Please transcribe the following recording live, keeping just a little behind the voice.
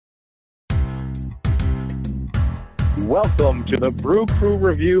Welcome to the Brew Crew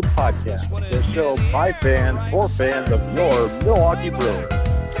Review Podcast, the show by fans for fans of your Milwaukee Brewers.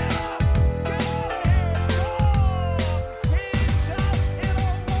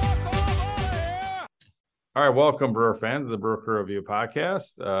 All right, welcome, Brewer fans, to the Brew Crew Review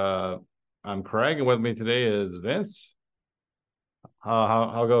Podcast. I'm Craig, and with me today is Vince.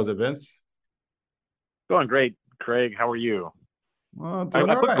 How goes it, Vince? Going great, Craig. How are you? Well, I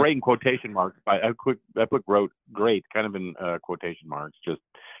put right. great in quotation marks. I put great kind of in quotation marks, just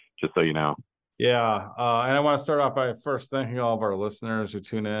so you know. Yeah, and I want to start off by first thanking all of our listeners who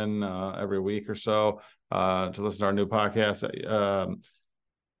tune in every week or so to listen to our new podcast.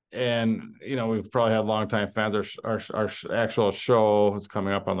 And we've probably had longtime fans. Our actual show is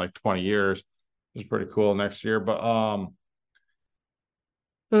coming up on like 20 years, which is pretty cool next year. But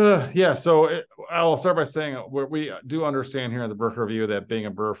yeah, so I'll start by saying we do understand here at the Brew Review that being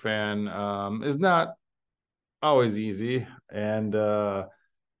a Brewer fan is not always easy, and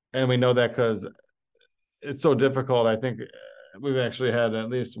we know that because it's so difficult. I think we've actually had at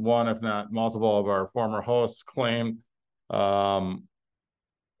least one, if not multiple, of our former hosts claim, been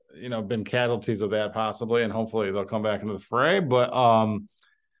casualties of that possibly, and hopefully they'll come back into the fray. But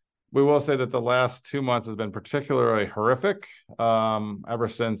we will say that the last 2 months has been particularly horrific ever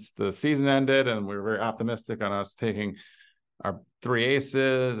since the season ended, and we were very optimistic on us taking our three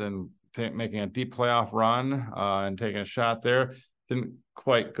aces and making a deep playoff run and taking a shot there. Didn't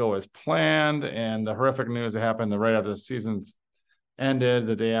quite go as planned, and the horrific news that happened right after the season ended,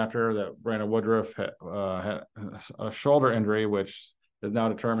 the day after, that Brandon Woodruff had a shoulder injury, which is now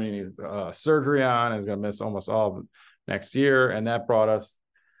determining surgery on, is going to miss almost all of next year, and that brought us,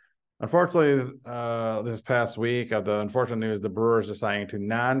 unfortunately, this past week, the unfortunate news, the Brewers deciding to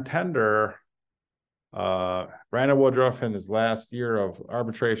non-tender Brandon Woodruff in his last year of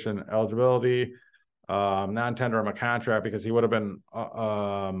arbitration eligibility, non-tender him a contract because he would have been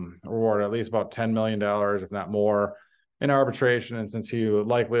rewarded at least about $10 million, if not more, in arbitration. And since he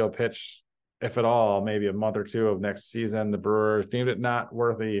likely will pitch, if at all, maybe a month or two of next season, the Brewers deemed it not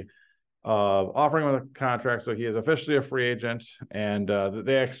worthy of offering him a contract, so he is officially a free agent. And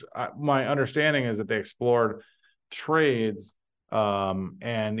my understanding is that they explored trades,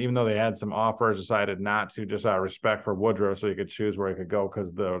 and even though they had some offers, decided not to, just out of respect for Woodruff, so he could choose where he could go,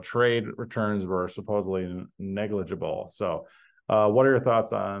 because the trade returns were supposedly negligible. So what are your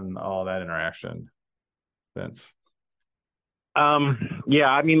thoughts on all that interaction, Vince? Yeah,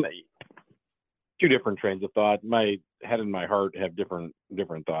 I mean, two different trains of thought. My head and my heart have different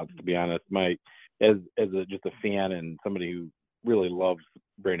thoughts, to be honest. Just a fan and somebody who really loves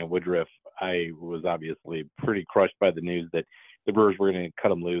Brandon Woodruff, I was obviously pretty crushed by the news that the Brewers were going to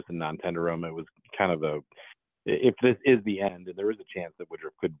cut him loose and non-tender him. It was kind of if this is the end, and there is a chance that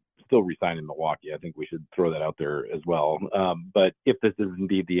Woodruff could still resign in Milwaukee, I think we should throw that out there as well. But if this is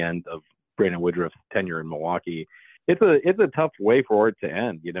indeed the end of Brandon Woodruff's tenure in Milwaukee, it's a tough way for it to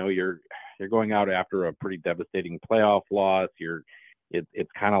end. You're going out after a pretty devastating playoff loss.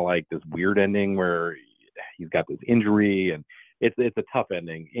 It's kind of like this weird ending where he's got this injury, and it's a tough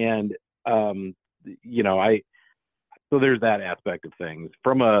ending. And so there's that aspect of things.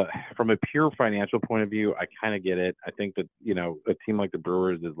 From a pure financial point of view, I kind of get it. I think that a team like the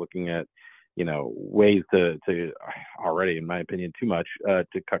Brewers is looking at ways to already, in my opinion, too much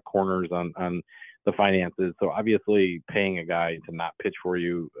to cut corners on the finances. So obviously paying a guy to not pitch for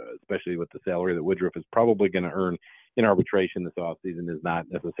you, especially with the salary that Woodruff is probably going to earn in arbitration this offseason, is not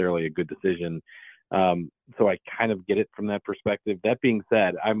necessarily a good decision. So I kind of get it from that perspective. That being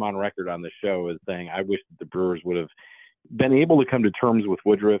said, I'm on record on the show as saying I wish that the Brewers would have been able to come to terms with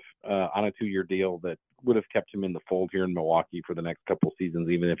Woodruff on a 2-year deal that would have kept him in the fold here in Milwaukee for the next couple seasons.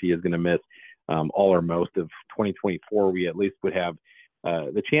 Even if he is going to miss all or most of 2024, we at least would have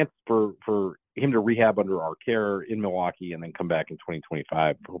the chance for him to rehab under our care in Milwaukee and then come back in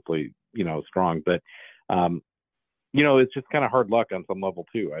 2025, hopefully, strong. But, it's just kind of hard luck on some level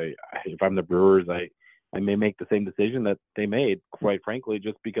too. If I'm the Brewers, I may make the same decision that they made, quite frankly,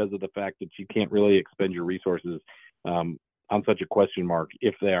 just because of the fact that you can't really expend your resources on such a question mark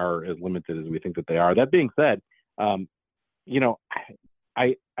if they are as limited as we think that they are. That being said, I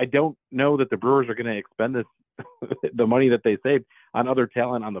don't know that the Brewers are going to expend the money that they saved on other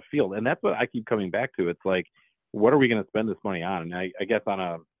talent on the field. And that's what I keep coming back to. It's like, what are we going to spend this money on? And I guess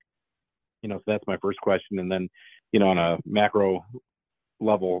so that's my first question. And then, on a macro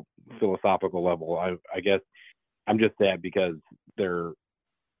level, philosophical level, I guess I'm just sad because there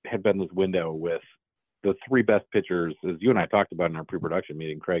had been this window with the three best pitchers, as you and I talked about in our pre-production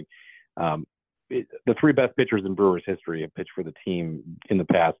meeting, Craig. The three best pitchers in Brewers history have pitched for the team in the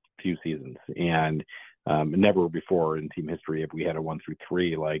past few seasons, and Never before in team history have we had a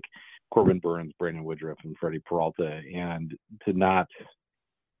 1-3 like Corbin Burns, Brandon Woodruff, and Freddie Peralta, and to not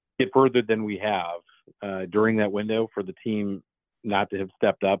get further than we have during that window, for the team not to have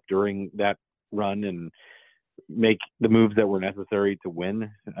stepped up during that run and make the moves that were necessary to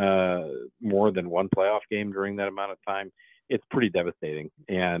win more than one playoff game during that amount of time, it's pretty devastating.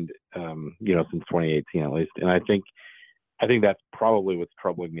 And since 2018 at least, and I think that's probably what's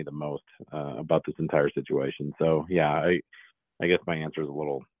troubling me the most about this entire situation. So yeah, I guess my answer is a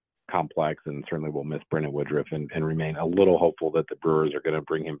little complex, and certainly will miss Brandon Woodruff and remain a little hopeful that the Brewers are going to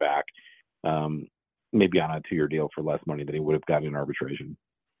bring him back, maybe on a 2-year deal for less money than he would have gotten in arbitration.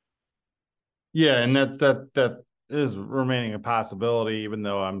 Yeah, and that is remaining a possibility, even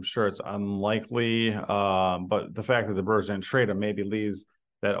though I'm sure it's unlikely. But the fact that the Brewers didn't trade him maybe leaves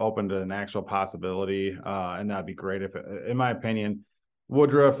that open to an actual possibility, and that'd be great. If, in my opinion,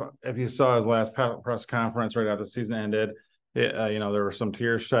 Woodruff, if you saw his last press conference right after the season ended, there were some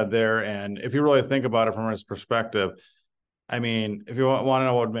tears shed there. And if you really think about it from his perspective, I mean, if you want to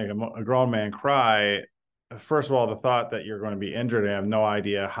know what would make a grown man cry, first of all, the thought that you're going to be injured and have no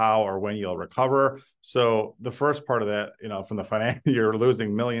idea how or when you'll recover. So the first part of that, from the financial, you're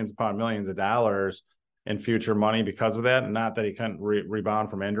losing millions upon millions of dollars in future money because of that. And not that he couldn't rebound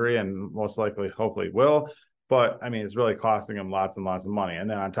from injury, and most likely, hopefully will. But I mean, it's really costing him lots and lots of money. And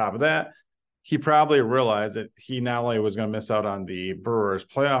then on top of that, he probably realized that he not only was going to miss out on the Brewers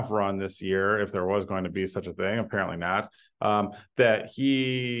playoff run this year, if there was going to be such a thing, apparently not, that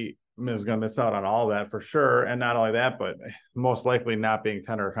he is going to miss out on all that for sure. And not only that, but most likely not being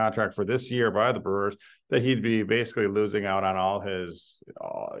tender a contract for this year by the Brewers, that he'd be basically losing out on all his,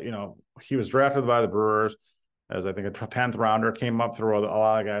 he was drafted by the Brewers as I think a 10th rounder, came up through a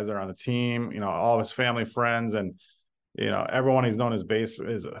lot of guys that are on the team, all of his family, friends, and everyone he's known his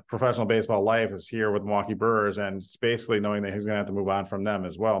professional baseball life is here with Milwaukee Brewers, and it's basically knowing that he's going to have to move on from them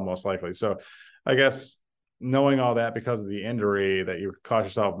as well, most likely. So I guess knowing all that because of the injury, that you cost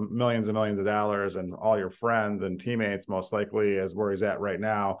yourself millions and millions of dollars and all your friends and teammates, most likely, as where he's at right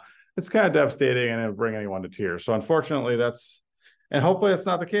now, it's kind of devastating, and it'll bring anyone to tears. So unfortunately, and hopefully it's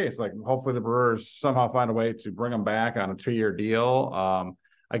not the case. Like, hopefully the Brewers somehow find a way to bring him back on a 2-year deal.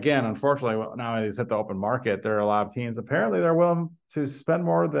 Again, unfortunately, now he's hit the open market. There are a lot of teams, apparently, they're willing to spend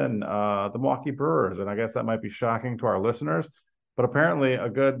more than the Milwaukee Brewers. And I guess that might be shocking to our listeners. But apparently a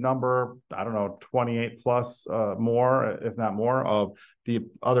good number, I don't know, 28 plus more, if not more, of the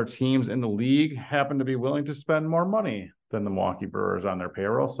other teams in the league happen to be willing to spend more money than the Milwaukee Brewers on their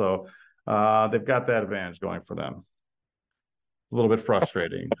payroll. So they've got that advantage going for them. It's a little bit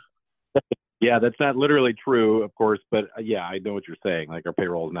frustrating. Yeah, that's not literally true, of course, but yeah, I know what you're saying. Like, our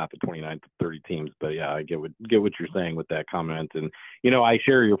payroll is not the 29 to 30 teams, but yeah, I get what you're saying with that comment. And I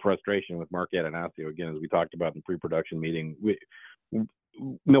share your frustration with Mark Adonasio. Again, as we talked about in the pre-production meeting,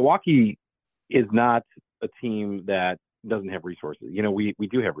 Milwaukee is not a team that doesn't have resources. We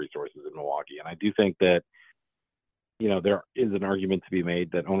do have resources in Milwaukee, and I do think that there is an argument to be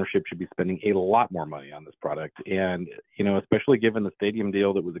made that ownership should be spending a lot more money on this product. And, especially given the stadium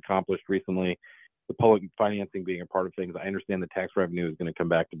deal that was accomplished recently, the public financing being a part of things, I understand the tax revenue is going to come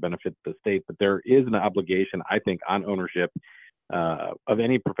back to benefit the state, but there is an obligation, I think, on ownership of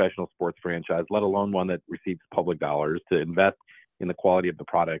any professional sports franchise, let alone one that receives public dollars, to invest in the quality of the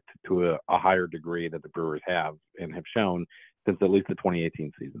product to a higher degree that the Brewers have and have shown since at least the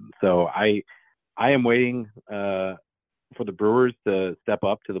 2018 season. So I am waiting for the Brewers to step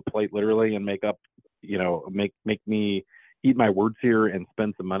up to the plate, literally, and make me eat my words here and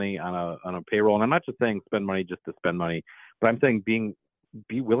spend some money on a payroll. And I'm not just saying spend money just to spend money, but I'm saying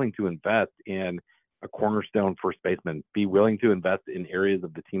be willing to invest in a cornerstone first baseman, be willing to invest in areas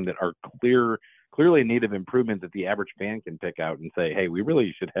of the team that are clearly in need of improvement, that the average fan can pick out and say, hey, we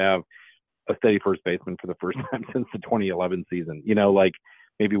really should have a steady first baseman for the first time since the 2011 season.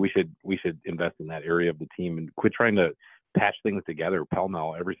 Maybe we should invest in that area of the team and quit trying to patch things together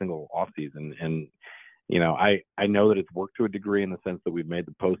pell-mell every single offseason. And I know that it's worked to a degree in the sense that we've made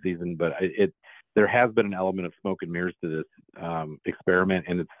the postseason, but there has been an element of smoke and mirrors to this experiment,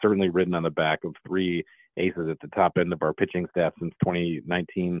 and it's certainly ridden on the back of 3 aces at the top end of our pitching staff since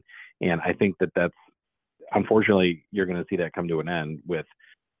 2019. And I think that's, unfortunately, you're going to see that come to an end with,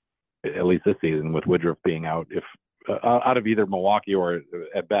 at least this season, with Woodruff being out, out of either Milwaukee or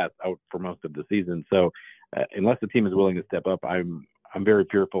at best out for most of the season. So unless the team is willing to step up, I'm very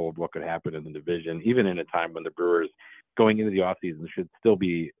fearful of what could happen in the division, even in a time when the Brewers going into the offseason should still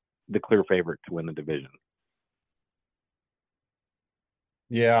be the clear favorite to win the division.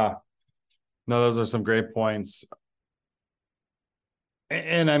 Yeah, no, those are some great points.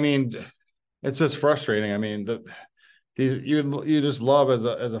 And I mean, It's just frustrating. I mean, you just love as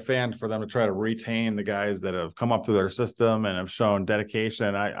a fan for them to try to retain the guys that have come up through their system and have shown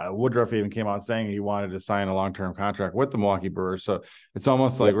dedication. Woodruff even came out saying he wanted to sign a long-term contract with the Milwaukee Brewers. So it's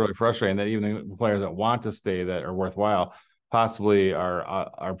almost like really frustrating that even the players that want to stay that are worthwhile possibly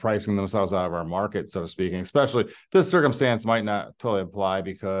are pricing themselves out of our market, so to speak. And especially this circumstance might not totally apply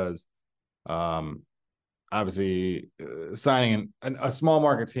because um, obviously signing a small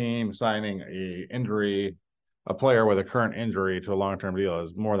market team, signing a player with a current injury to a long-term deal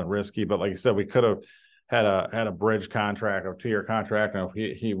is more than risky. But like you said, we could have had a bridge contract or 2-year contract, and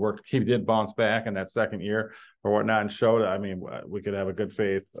if he did bounce back in that second year or whatnot and showed, I mean, we could have a good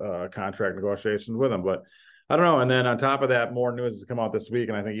faith contract negotiations with him. But I don't know. And then on top of that, more news has come out this week,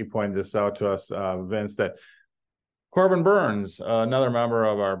 and I think you pointed this out to us, Vince, that Corbin Burns, another member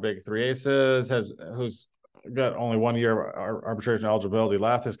of our big three aces, who's got only 1 year arbitration eligibility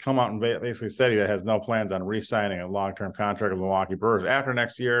left, has come out and basically said he has no plans on re-signing a long-term contract with Milwaukee Brewers after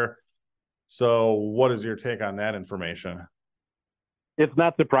next year. So what is your take on that information? It's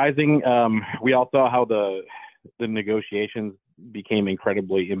not surprising. We all saw how the negotiations became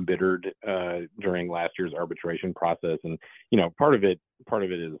incredibly embittered during last year's arbitration process, and part of it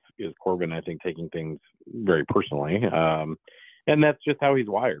is Corbin, I think, taking things very personally, and that's just how he's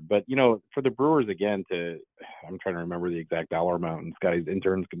wired. But for the Brewers, again, I'm trying to remember the exact dollar amount, and Scotty's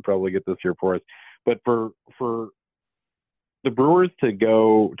interns can probably get this here for us. But for the Brewers to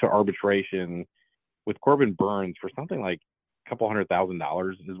go to arbitration with Corbin Burns for something like a couple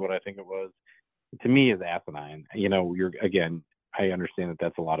 $100,000 is what I think it was, to me, is asinine. I understand that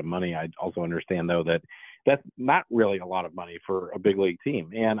that's a lot of money. I also understand, though, that that's not really a lot of money for a big league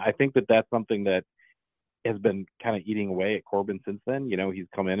team. And I think that that's something that has been kind of eating away at Corbin since then. He's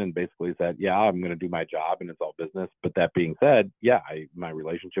come in and basically said, yeah, I'm going to do my job and it's all business. But that being said, yeah, my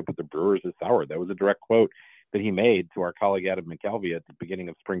relationship with the Brewers is soured. That was a direct quote that he made to our colleague Adam McKelvey at the beginning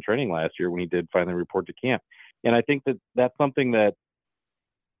of spring training last year when he did finally report to camp. And I think that that's something that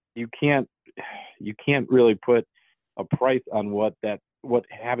you can't really put a price on what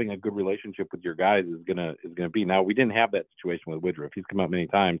having a good relationship with your guys is gonna be. Now, we didn't have that situation with Woodruff. He's come out many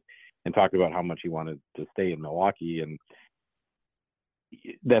times and talked about how much he wanted to stay in Milwaukee, and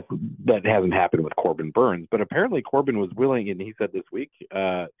that hasn't happened with Corbin Burns. But apparently Corbin was willing, and he said this week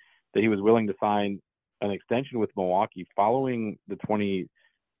that he was willing to sign an extension with Milwaukee following the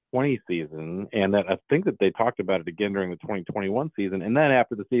 2020 season, and that I think that they talked about it again during the 2021 season. And then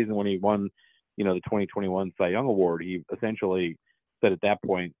after the season when he won, the 2021 Cy Young Award, he essentially said at that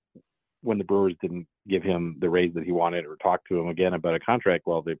point, when the Brewers didn't give him the raise that he wanted or talk to him again about a contract,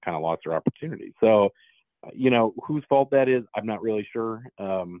 well, they've kind of lost their opportunity. So, whose fault that is, I'm not really sure.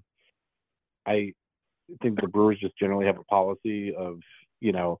 I think the Brewers just generally have a policy of,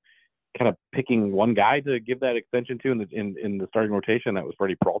 kind of picking one guy to give that extension to in the starting rotation. That was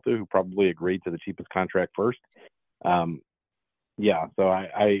Freddie Peralta, who probably agreed to the cheapest contract first. So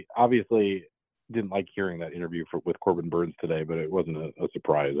I obviously didn't like hearing that interview with Corbin Burns today, but it wasn't a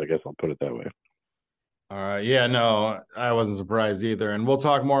surprise. I guess I'll put it that way. All right. Yeah, no, I wasn't surprised either. And we'll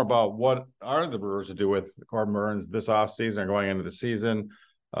talk more about what are the Brewers to do with Corbin Burns this offseason or going into the season.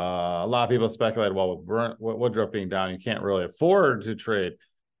 A lot of people speculate, well, with Woodruff being down, you can't really afford to trade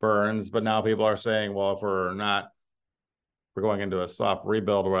Burns. But now people are saying, well, if we're going into a soft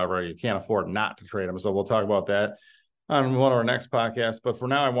rebuild or whatever, you can't afford not to trade him. So we'll talk about that on one of our next podcasts. But for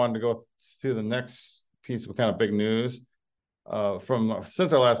now, I wanted to go to the next piece of kind of big news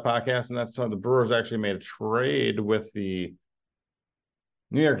since our last podcast, and that's when the Brewers actually made a trade with the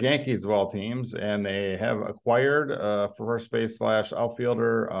New York Yankees of all teams, and they have acquired for first base /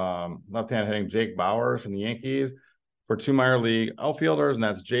 outfielder left-hand hitting Jake Bauers from the Yankees for 2 minor league outfielders, and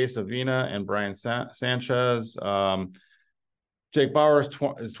that's Jay Savina and Brian Sanchez. Jake Bauers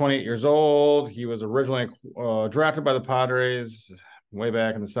is 28 years old. He was originally drafted by the Padres way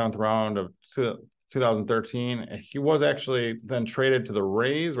back in the 7th round of 2013. He was actually then traded to the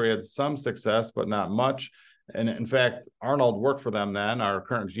Rays, where he had some success, but not much. And in fact, Arnold worked for them then, our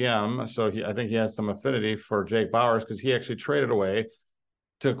current GM. So I think he has some affinity for Jake Bauers because he actually traded away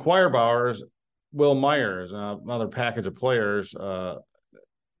to acquire Bauers, Will Myers, another package of players. But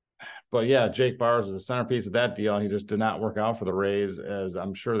yeah, Jake Bauers is the centerpiece of that deal, and he just did not work out for the Rays as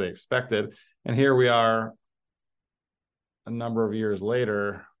I'm sure they expected. And here we are a number of years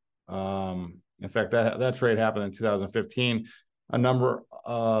later. In fact, that trade happened in 2015.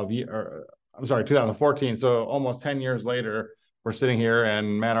 2014. So almost 10 years later, we're sitting here,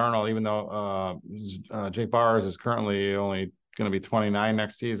 and Matt Arnold, even though Jake Bauers is currently only going to be 29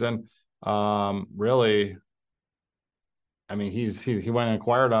 next season, really I mean, he went and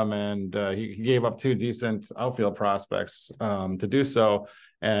acquired him, and he gave up two decent outfield prospects to do so.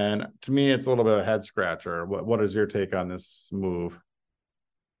 And to me, it's a little bit of a head scratcher. What is your take on this move?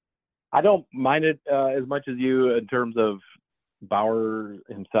 I don't mind it as much as you in terms of Bauer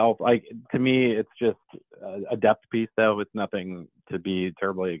himself. Like, to me, it's just a depth piece, though. It's nothing to be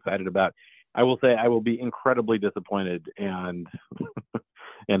terribly excited about. I will say I will be incredibly disappointed and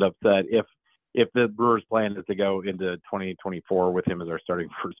and upset if the Brewers' plan is to go into 2024 with him as our starting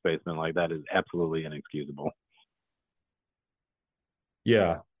first baseman. Like, that is absolutely inexcusable.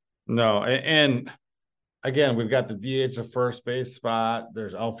 Yeah, no, and again, we've got the DH of first base spot.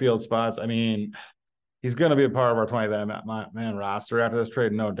 There's outfield spots. I mean, he's going to be a part of our 20-man roster after this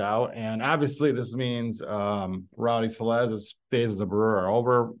trade, no doubt. And obviously, this means Rowdy Tellez's days as a Brewer are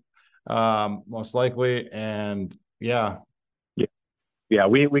over, most likely. And yeah. Yeah,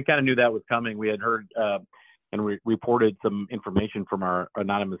 we kind of knew that was coming. We had heard and we reported some information from our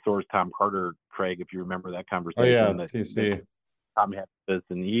anonymous source, Tom Carter, Craig, if you remember that conversation. Oh, yeah, that TC. Tom had this,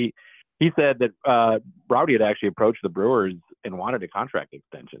 and he said that Rowdy had actually approached the Brewers and wanted a contract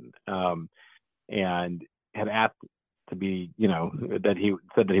extension, and had asked to be, that he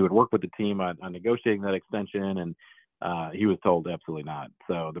said that he would work with the team on negotiating that extension, and he was told absolutely not.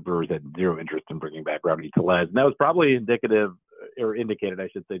 So the Brewers had zero interest in bringing back Rowdy Tellez, and that was probably indicated, I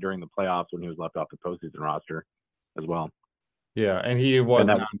should say, during the playoffs when he was left off the postseason roster as well. Yeah, and he was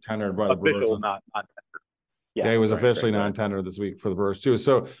non-tendered by the Brewers. Not yeah, he was officially non-tendered this week for the Brewers too.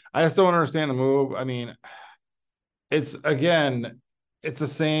 So I just don't understand the move. I mean, it's the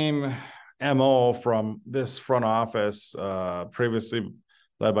same MO from this front office, previously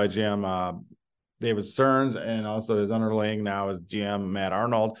led by GM David Stearns, and also his underling now is GM Matt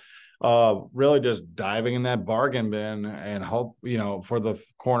Arnold. Really just diving in that bargain bin and hope, for the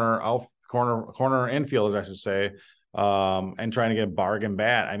corner infielders, I should say, and trying to get bargain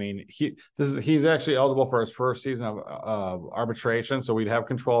bat. I mean, he's actually eligible for his first season of arbitration, so we'd have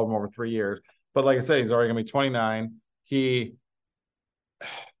control of him over 3 years. But like I said, he's already going to be 29. He's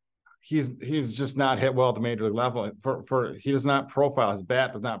just not hit well at the major league level. He does not profile, his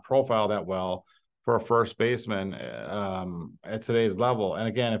bat does not profile that well for a first baseman at today's level. And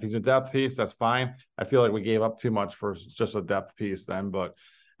again, if he's a depth piece, that's fine. I feel like we gave up too much for just a depth piece then. But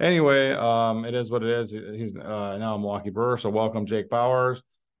anyway, it is what it is. He's now a Milwaukee Brewer, so welcome Jake Bauers.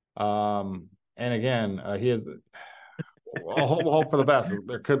 And again, he is. We'll hope for the best.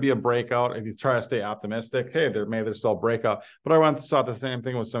 There could be a breakout if you try to stay optimistic. Hey, there's still a breakout. But I saw the same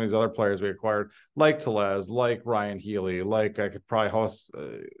thing with some of these other players we acquired, like Tellez, like Ryan Healy, like I could probably host,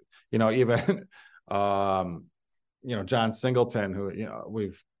 even, John Singleton, who,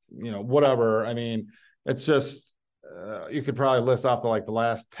 we've, whatever. I mean, it's just, you could probably list off the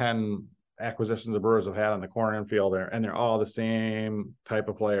last 10 acquisitions the Brewers have had on the corner infielder, and they're all the same type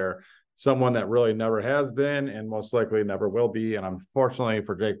of player. Someone that really never has been and most likely never will be. And unfortunately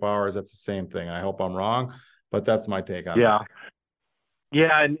for Jake Bauers, that's the same thing. I hope I'm wrong, but that's my take on that.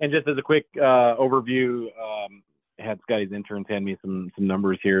 Yeah, and just as a quick overview, had Scotty's interns hand me some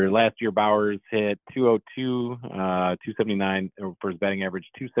numbers here. Last year, Bauers hit 202, 279 for his batting average,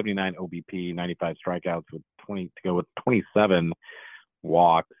 279 OBP, 95 strikeouts with 27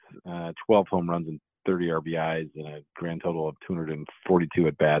 walks, 12 home runs, and 30 RBIs, and a grand total of 242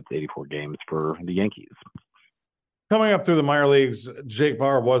 at bats, 84 games for the Yankees. Coming up through the minor leagues, Jake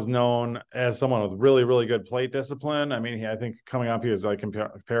Bauer was known as someone with really, really good plate discipline. I mean, I think coming up, he was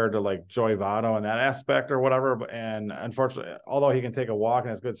compared to Joey Votto in that aspect or whatever. And unfortunately, although he can take a walk and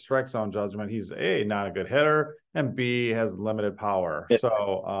has good strike zone judgment, he's A, not a good hitter, and B, has limited power.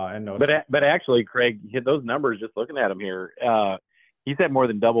 But actually, Craig, those numbers, just looking at him here, he's had more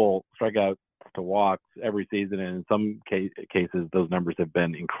than double strikeouts to walks every season, and in some cases, those numbers have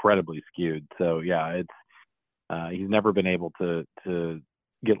been incredibly skewed. So yeah, it's he's never been able to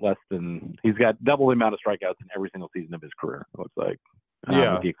get less than, he's got double the amount of strikeouts in every single season of his career, it looks like.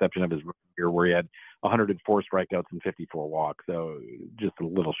 With the exception of his year where he had 104 strikeouts and 54 walks. So just a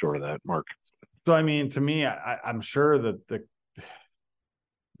little short of that mark. So, I mean, to me, I'm sure that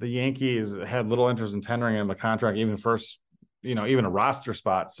the Yankees had little interest in tendering him a contract, even a roster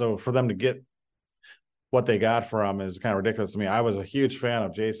spot. So for them to get what they got for him is kind of ridiculous to me. I was a huge fan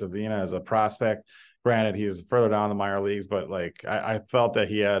of Jay Savina as a prospect. Granted, he's further down the minor leagues, but I felt that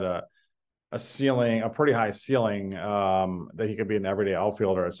he had a ceiling, a pretty high ceiling, that he could be an everyday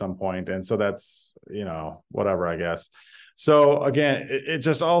outfielder at some point. And so that's, whatever, I guess. So again, it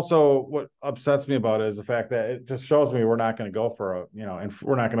just also, what upsets me about it is the fact that it just shows me we're not going to go for and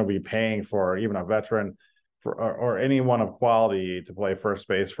we're not going to be paying for even a veteran or anyone of quality to play first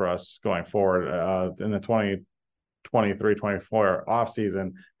base for us going forward in the 23, 24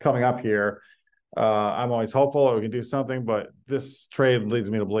 offseason coming up here. I'm always hopeful that we can do something, but this trade leads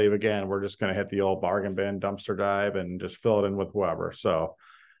me to believe, again, we're just going to hit the old bargain bin dumpster dive and just fill it in with whoever. So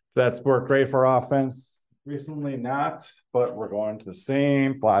that's worked great for offense recently, not, but we're going to the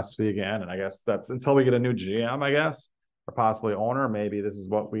same philosophy again. And I guess that's until we get a new GM, I guess, or possibly owner. Maybe this is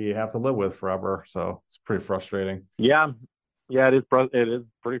what we have to live with forever. So it's pretty frustrating. Yeah, yeah, it is. It is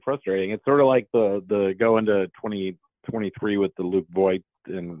pretty frustrating. It's sort of like the go into 2023 with the Luke Voigt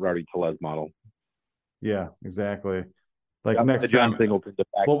and Rowdy Tellez model. Yeah, exactly. Like Yep, next the John time, Singleton to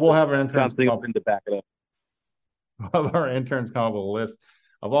back. we'll have our interns John Singleton to back it up. of our interns come up with a list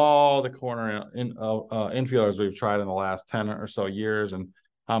of all the corner infielders we've tried in the last 10 or so years, and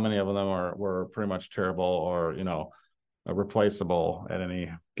how many of them were pretty much terrible or replaceable at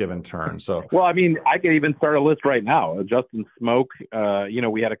any given turn. So, well, I mean, I could even start a list right now. Justin Smoke.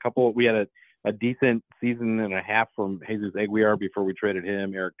 We had a decent season and a half from Jesus Aguiar before we traded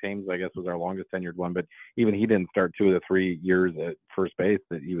him. Eric Thames, I guess, was our longest tenured one, but even he didn't start 2 of the 3 years at first base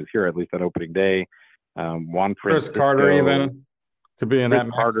that he was here, at least on opening day. Juan Chris Francisco, Carter even could be in Chris that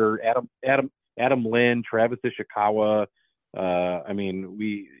mix. Carter, Adam Lynn, Travis Ishikawa. I mean,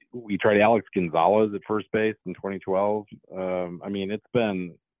 we tried Alex Gonzalez at first base in 2012. I mean, it's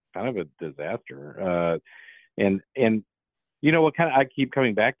been kind of a disaster. And what kind of I keep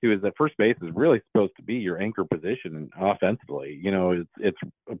coming back to is that first base is really supposed to be your anchor position offensively. It's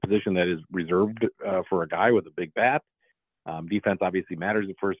a position that is reserved for a guy with a big bat. Defense obviously matters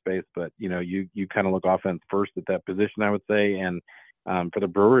at first base, but you kind of look offense first at that position, I would say. And for the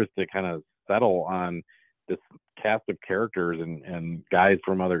Brewers to kind of settle on this cast of characters and guys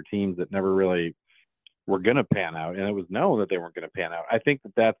from other teams that never really were going to pan out, and it was known that they weren't going to pan out. I think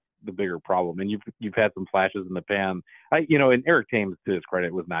that that's the bigger problem. And you've had some flashes in the pan. And Eric Thames, to his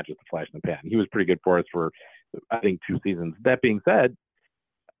credit, was not just a flash in the pan. He was pretty good for us for, I think, 2 seasons. That being said,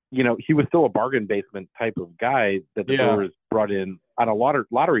 he was still a bargain basement type of guy that the Brewers brought in on a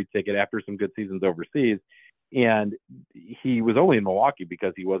lottery ticket after some good seasons overseas. And he was only in Milwaukee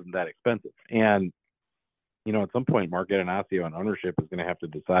because he wasn't that expensive. And, at some point, Mark Adonasio and ownership is going to have to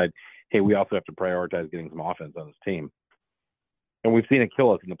decide, hey, we also have to prioritize getting some offense on this team. And we've seen it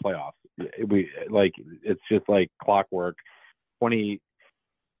kill us in the playoffs. It's just like clockwork.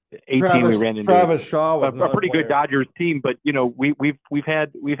 2018, we ran into Travis Shaw was a pretty good Dodgers team, but we've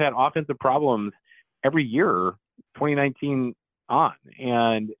had offensive problems every year, 2019 on,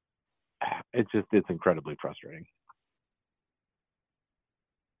 and it's incredibly frustrating.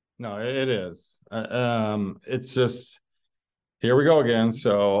 No, it is. It's just, here we go again.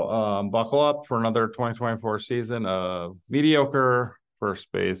 So buckle up for another 2024 season of mediocre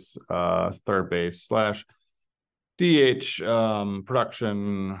first base, third base / DH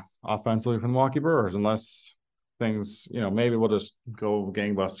production offensively from Milwaukee Brewers, unless things, maybe we'll just go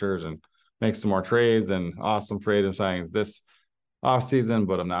gangbusters and make some more trades and awesome trade and signings this offseason,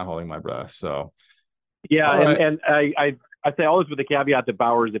 but I'm not holding my breath. So yeah, and I say all this with the caveat that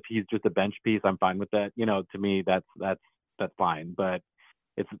Bauers, if he's just a bench piece, I'm fine with that. To me, that's fine. But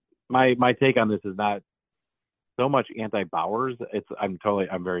it's my take on this is not so much anti-Bauers. I'm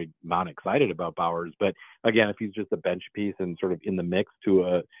very non-excited about Bauers. But again, if he's just a bench piece and sort of in the mix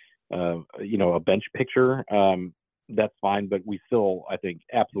to a bench picture, that's fine. But we still, I think,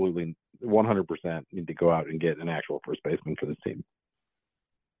 absolutely 100% need to go out and get an actual first baseman for this team.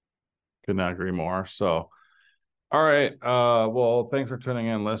 Could not agree more. So, all right. Well, thanks for tuning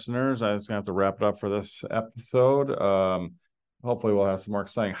in, listeners. I'm just gonna have to wrap it up for this episode. Hopefully we'll have some more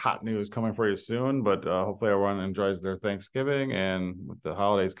exciting hot news coming for you soon, but hopefully everyone enjoys their Thanksgiving and with the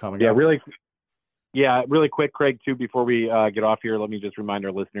holidays coming up. Really quick, Craig, too, before we get off here, let me just remind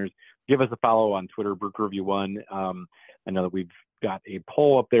our listeners, give us a follow on Twitter, BrewCrewReview1. I know that we've got a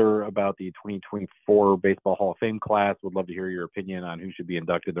poll up there about the 2024 Baseball Hall of Fame class. Would love to hear your opinion on who should be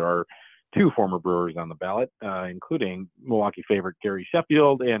inducted. There are 2 former Brewers on the ballot, including Milwaukee favorite Gary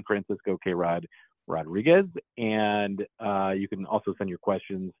Sheffield and Francisco K. Rodriguez. And you can also send your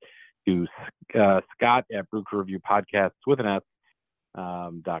questions to Scott at BrewCrewReviewPodcasts with an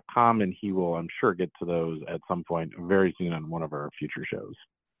S.com, and he will, I'm sure, get to those at some point very soon on one of our future shows.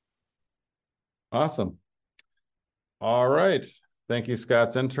 Awesome. All right. Thank you,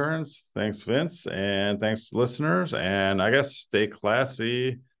 Scott's interns. Thanks, Vince. And thanks, listeners. And I guess stay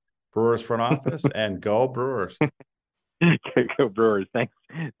classy, Brewers front office, and go Brewers. Go Brewers. Thanks,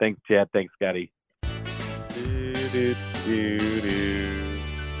 Chad. Thanks, Scotty.